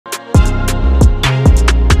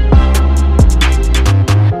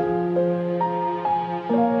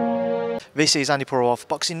This is Andi Purewal for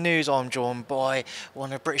Boxing News. I'm joined by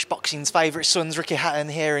one of British boxing's favourite sons, Ricky Hatton,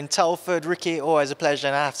 here in Telford. Ricky, always a pleasure,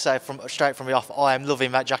 and I have to say, straight from the off, I am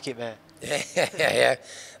loving that jacket there. Yeah.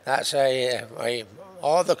 That's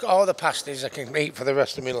all the pasties I can eat for the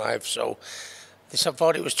rest of my life. So I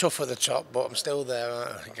thought it was tough at the top, but I'm still there.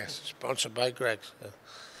 I guess sponsored by Greg's. So.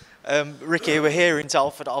 Ricky, we're here in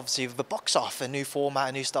Telford, obviously, with the Box Off, a new format,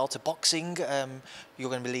 a new style to boxing. You're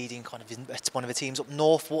going to be leading kind of one of the teams up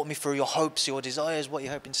north. Walk me through your hopes, your desires, what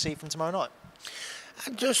you're hoping to see from tomorrow night.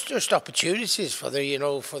 And just opportunities for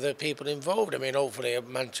the people involved. I mean, hopefully at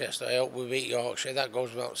Manchester, I hope we beat Yorkshire. That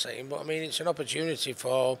goes without saying. But I mean, it's an opportunity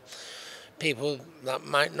for people that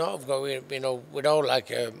might not have gone. We'd all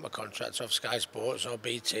like a contract off Sky Sports or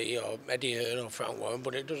BT or Eddie Hearn or Frank Warren,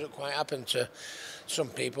 but it doesn't quite happen to some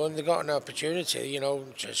people, and they've got an opportunity,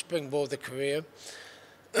 to springboard the career,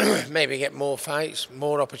 maybe get more fights,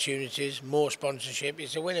 more opportunities, more sponsorship.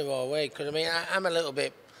 It's a winner all way. Because I mean, I'm a little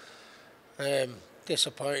bit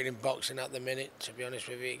disappointed in boxing at the minute. To be honest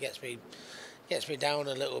with you, it gets me down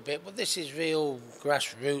a little bit. But this is real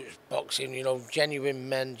grassroots boxing. Genuine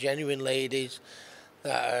men, genuine ladies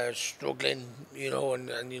that are struggling. And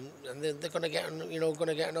they're going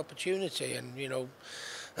to get an opportunity. And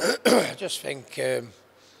I just think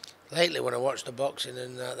lately when I watch the boxing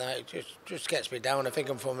and that it just gets me down. I think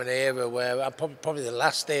I'm from an era where I'm probably the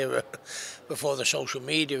last era before the social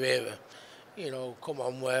media era. Come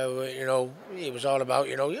on, where it was all about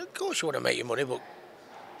of course you want to make your money, but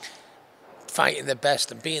fighting the best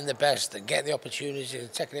and being the best and getting the opportunity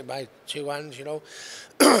and taking it by two hands.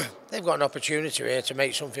 They've got an opportunity here to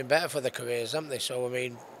make something better for their careers, haven't they? So I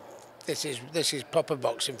mean, this is proper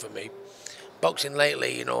boxing for me. Boxing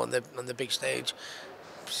lately, on the big stage,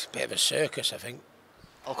 it's a bit of a circus, I think.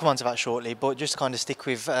 I'll come on to that shortly, but just to kind of stick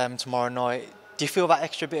with tomorrow night, do you feel that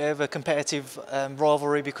extra bit of a competitive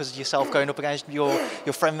rivalry because of yourself going up against your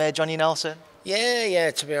friend there, Johnny Nelson?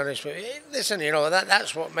 Yeah, to be honest with you. Listen,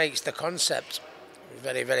 that's what makes the concept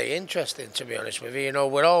very, very interesting, to be honest with you.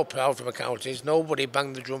 We're all proud from the counties. Nobody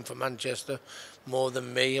banged the drum for Manchester more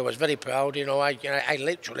than me. I was very proud. I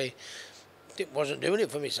literally wasn't doing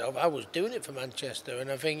it for myself. I was doing it for Manchester,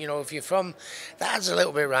 and I think if you're from, that adds a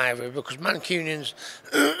little bit of rivalry because Mancunians,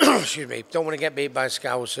 excuse me, don't want to get beat by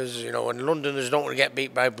Scousers, and Londoners don't want to get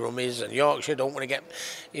beat by Brummies, and Yorkshire don't want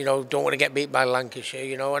to get beat by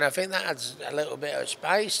Lancashire, and I think that adds a little bit of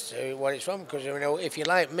spice to what it's from. Because if you're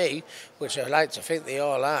like me, which I like to think they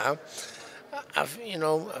all are, I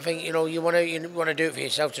think you want to do it for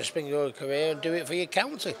yourself to spring your career and do it for your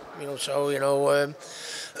county.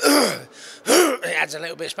 It adds a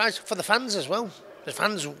little bit of spice for the fans as well. The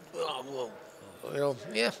fans,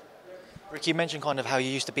 yeah. Ricky, you mentioned kind of how you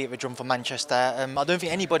used to beat the drum for Manchester. I don't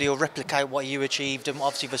think anybody will replicate what you achieved and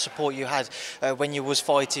obviously the support you had when you was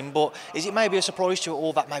fighting. But is it maybe a surprise to you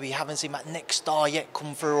all that maybe you haven't seen that next star yet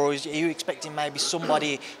come through, or are you expecting maybe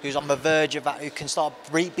somebody who's on the verge of that who can start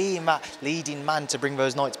being that leading man to bring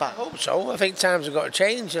those nights back? I hope so. I think times have got to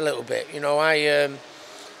change a little bit.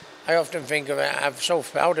 I often think of it. I'm so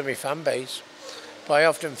proud of my fan base, but I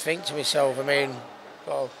often think to myself, I mean,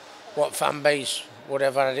 well, what fan base would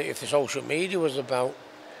have had it if the social media was about?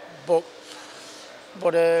 But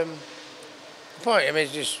the point I mean,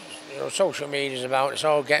 is just social media is about. It's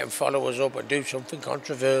all getting followers up and do something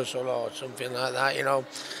controversial or something like that.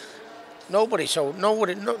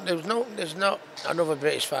 There's not another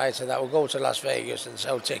British fighter that will go to Las Vegas and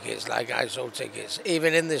sell tickets like I sold tickets,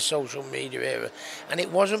 even in this social media era. And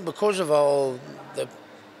it wasn't because of all the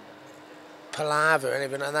palaver or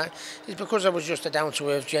anything like that. It's because I was just a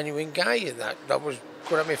down-to-earth, genuine guy that was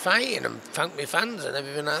good at me fighting and thanked me fans and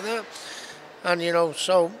everything like that. And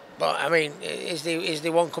but I mean, is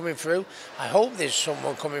the one coming through? I hope there's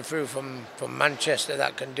someone coming through from Manchester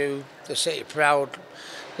that can do the city proud,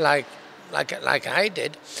 like I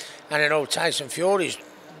did. And I know Tyson Fury's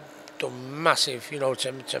done massive,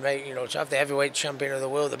 to make, to have the heavyweight champion of the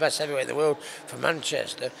world, the best heavyweight in the world for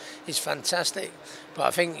Manchester is fantastic. But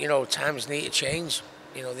I think, times need to change.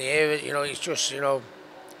 The era, it's just,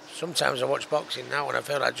 sometimes I watch boxing now and I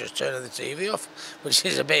feel like just turning the TV off, which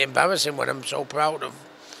is a bit embarrassing when I'm so proud of,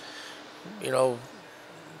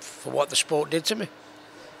 for what the sport did to me.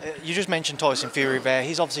 You just mentioned Tyson Fury there.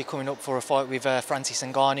 He's obviously coming up for a fight with Francis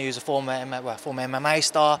Ngannou, who's a former MMA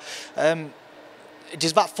star.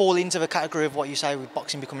 Does that fall into the category of what you say with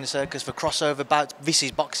boxing becoming a circus, the crossover bout? This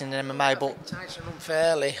is boxing and MMA, but Tyson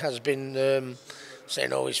unfairly has been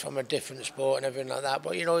saying, he's from a different sport and everything like that.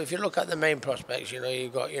 But if you look at the main prospects,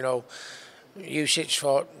 you've got Usyk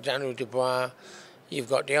fought Daniel Dubois, you've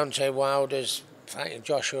got Deontay Wilder's fighting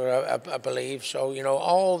Joshua, I believe. So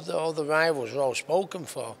all the rivals are all spoken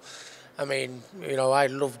for. I mean, you know, I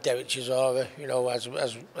love Derek Chisora, you know, as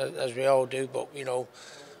we all do, but, you know,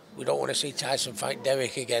 we don't want to see Tyson fight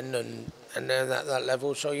Derek again and then that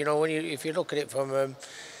level. So, you know, if you look at it from,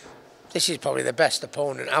 this is probably the best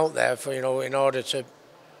opponent out there for, you know, in order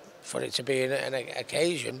for it to be an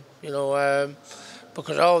occasion, you know,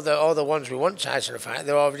 because all the ones we want Tyson to fight,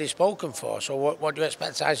 they're already spoken for. So what do you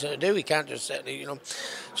expect Tyson to do? He can't just sit there, you know.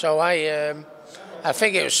 So I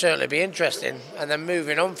think it will certainly be interesting. And then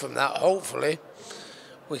moving on from that, hopefully,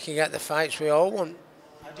 we can get the fights we all want.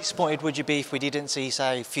 How disappointed would you be if we didn't see,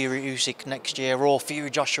 say, Fury Usyk next year, or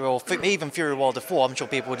Fury Joshua, or even Fury Wilder 4? I'm sure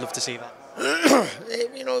people would love to see that.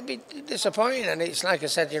 You know, it'd be disappointing. And it's like I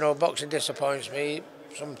said, you know, boxing disappoints me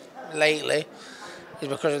lately. Is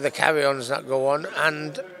because of the carry-ons that go on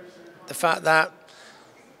and the fact that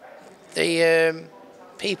the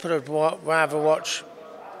people would rather watch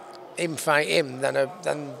him fight him than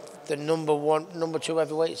the number 2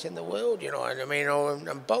 heavyweights in the world, you know what I mean?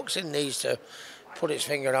 And boxing needs to put its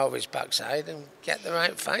finger over its backside and get the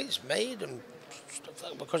right fights made and stuff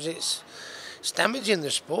like that, because it's damaging the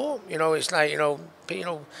sport. You know, it's like, you know,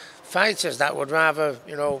 fighters that would rather,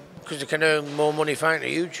 you know, because they can earn more money fighting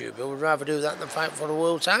a YouTuber, would rather do that than fight for the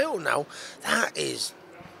world title now. That is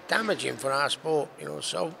damaging for our sport, you know.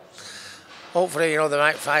 So hopefully, you know, the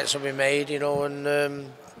right fights will be made, you know, and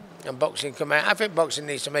boxing come out. I think boxing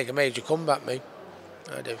needs to make a major comeback, mate.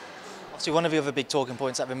 I do. Obviously, one of the other big talking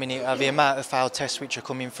points at the minute are the amount of failed tests which are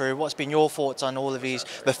coming through. What's been your thoughts on all of the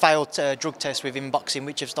failed drug tests within boxing,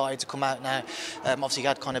 which have started to come out now? Obviously, you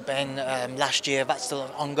had Conor Benn last year. That's still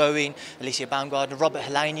ongoing. Alicia Baumgardner, Robert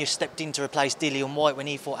Helenius stepped in to replace Dillian White when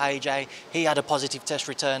he fought AJ. He had a positive test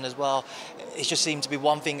return as well. It just seemed to be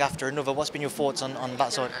one thing after another. What's been your thoughts on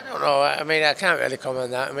that side? I don't know. I mean, I can't really comment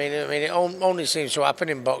on that. I mean, it only seems to happen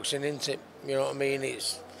in boxing, isn't it? You know what I mean?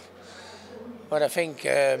 But I think.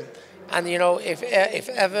 And you know, if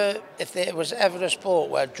there was ever a sport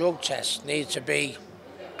where drug tests need to be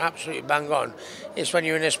absolutely bang on, it's when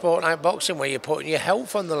you're in a sport like boxing where you're putting your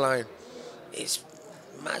health on the line. It's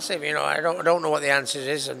massive, you know. I don't know what the answer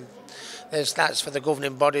is, and there's stats for the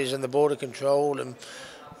governing bodies and the border control and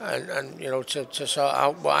you know to sort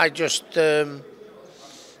out. But I just think,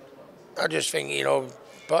 you know,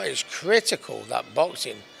 but it's critical that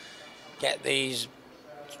boxing get these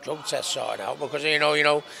drug tests sorted out, because you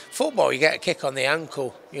know football you get a kick on the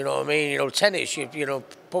ankle, you know what I mean, you know, tennis you know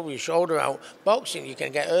pull your shoulder out, boxing you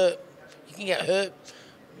can get hurt, you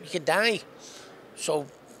can die, so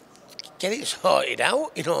get it sorted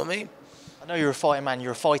out, you know what I mean. I know you're a fighting man,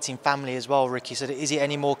 you're a fighting family as well, Ricky, so is it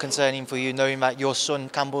any more concerning for you knowing that your son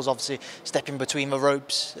Campbell's obviously stepping between the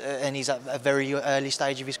ropes and he's at a very early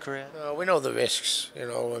stage of his career? We know the risks, you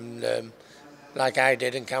know, and like I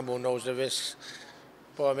did, and Campbell knows the risks.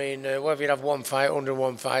 But I mean, whether you have one fight,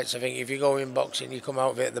 101 fights, I think if you go in boxing, you come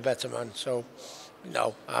out of it the better man. So,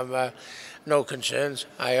 no, I'm no concerns.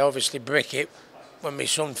 I obviously brick it when my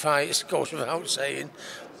son fights, goes without saying,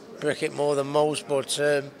 brick it more than most. But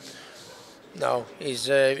no, he's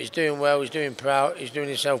doing well. He's doing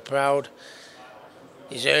himself proud.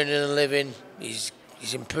 He's earning a living. He's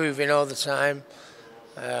improving all the time.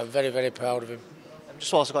 I'm very, very proud of him.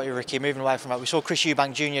 Just also got you, Ricky, moving away from that, we saw Chris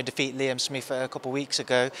Eubank Jr. defeat Liam Smith a couple of weeks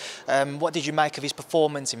ago. What did you make of his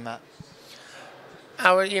performance in that?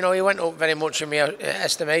 You know, he went up very much in my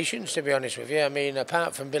estimations, to be honest with you. I mean,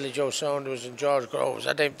 apart from Billy Joe Saunders and George Groves,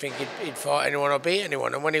 I didn't think he'd fought anyone or beat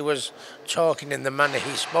anyone. And when he was talking in the manner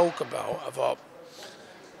he spoke about, I thought,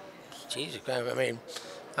 Jesus Christ, I mean,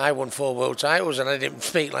 I won 4 world titles and I didn't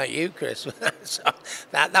speak like you, Chris. So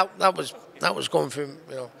that was going through,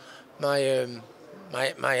 you know, my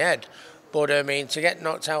head. But I mean, to get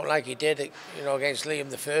knocked out like he did, you know, against Liam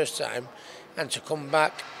the first time, and to come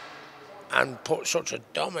back and put such a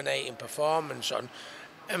dominating performance on,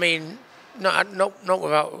 I mean, not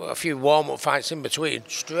without a few warm-up fights in between,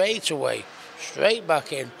 straight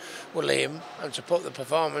back in with Liam, and to put the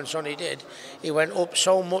performance on he did, he went up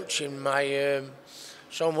so much in my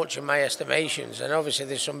estimations, and obviously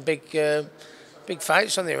there's some big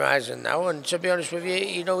fights on the horizon now, and to be honest with you,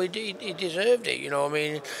 you know, he deserved it, you know. I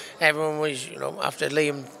mean, everyone was, you know, after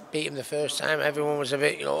Liam beat him the first time, everyone was a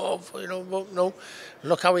bit, you know, oh, you know, but no,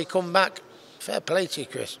 look how he come back. Fair play to you,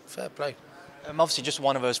 Chris, fair play. Obviously, just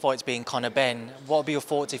one of those fights being Conor Benn. What would be your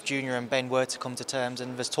thoughts if Junior and Benn were to come to terms,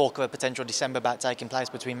 and there's talk of a potential December bout taking place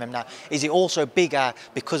between them now? Is it also bigger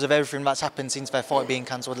because of everything that's happened since their fight being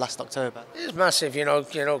cancelled last October? It's massive, you know,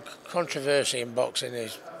 controversy in boxing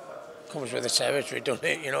comes with the territory, doesn't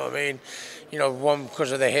it? You know what I mean? You know, one,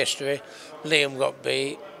 because of the history, Liam got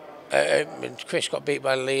beat, Chris got beat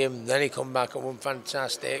by Liam, then he come back and won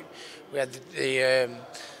fantastic. We had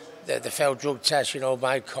the failed drug test,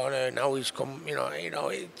 by Conor. Now he's come,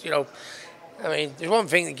 I mean, there's one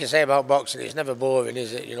thing you can say about boxing: it's never boring,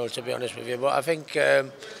 is it? To be honest with you. But I think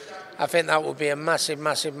that would be a massive,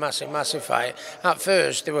 massive, massive, massive fight. At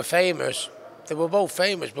first, they were famous. They were both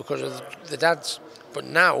famous because of the dads. But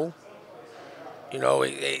now,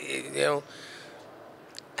 I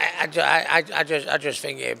just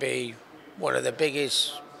think it'd be one of the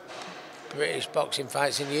biggest British boxing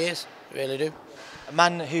fights in years. I really do. A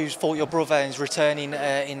man who's fought your brother and is returning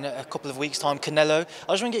in a couple of weeks' time, Canelo.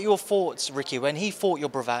 I just want to get your thoughts, Ricky. When he fought your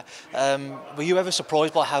brother, were you ever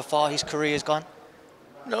surprised by how far his career has gone?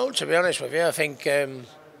 No, to be honest with you, I think Floyd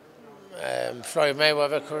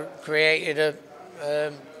Mayweather created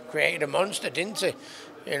a monster, didn't he?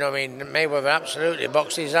 Mayweather absolutely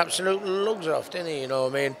boxed his absolute lugs off, didn't he?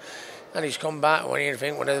 And he's come back when you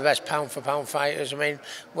think one of the best pound for pound fighters. When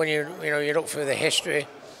you look through the history.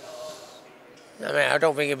 I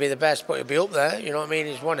don't think he'll be the best, but he'll be up there.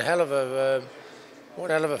 He's one hell of a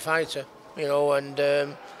fighter. And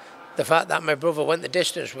the fact that my brother went the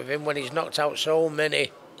distance with him when he's knocked out so many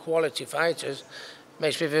quality fighters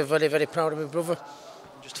makes me feel very, very proud of my brother.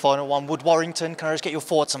 Just final one, Wood-Warrington. Can I just get your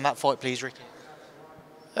thoughts on that fight, please, Ricky?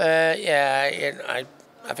 I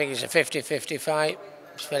think it's a 50-50 fight.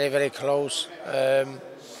 It's very, very close. I'm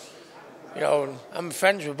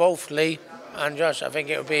friends with both Lee and Josh. I think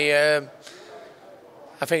it'll be an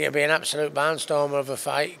absolute barnstormer of a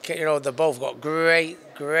fight. They've both got great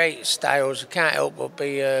styles. Can't help but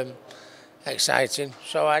be exciting.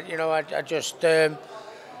 So I just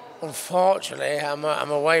unfortunately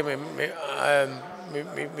I'm away. My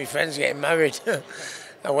friend's getting married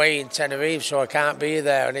away in Tenerife, so I can't be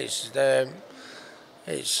there, and it's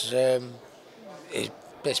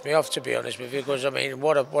pissed me off, to be honest with you, because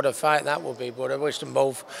what a fight that would be. But I wish them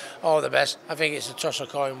both all the best. I think it's a toss a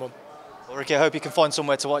coin one. Well, Ricky, I hope you can find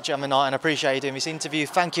somewhere to watch it on the night, and I appreciate you doing this interview.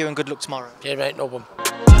 Thank you and good luck tomorrow. Yeah, mate, no problem.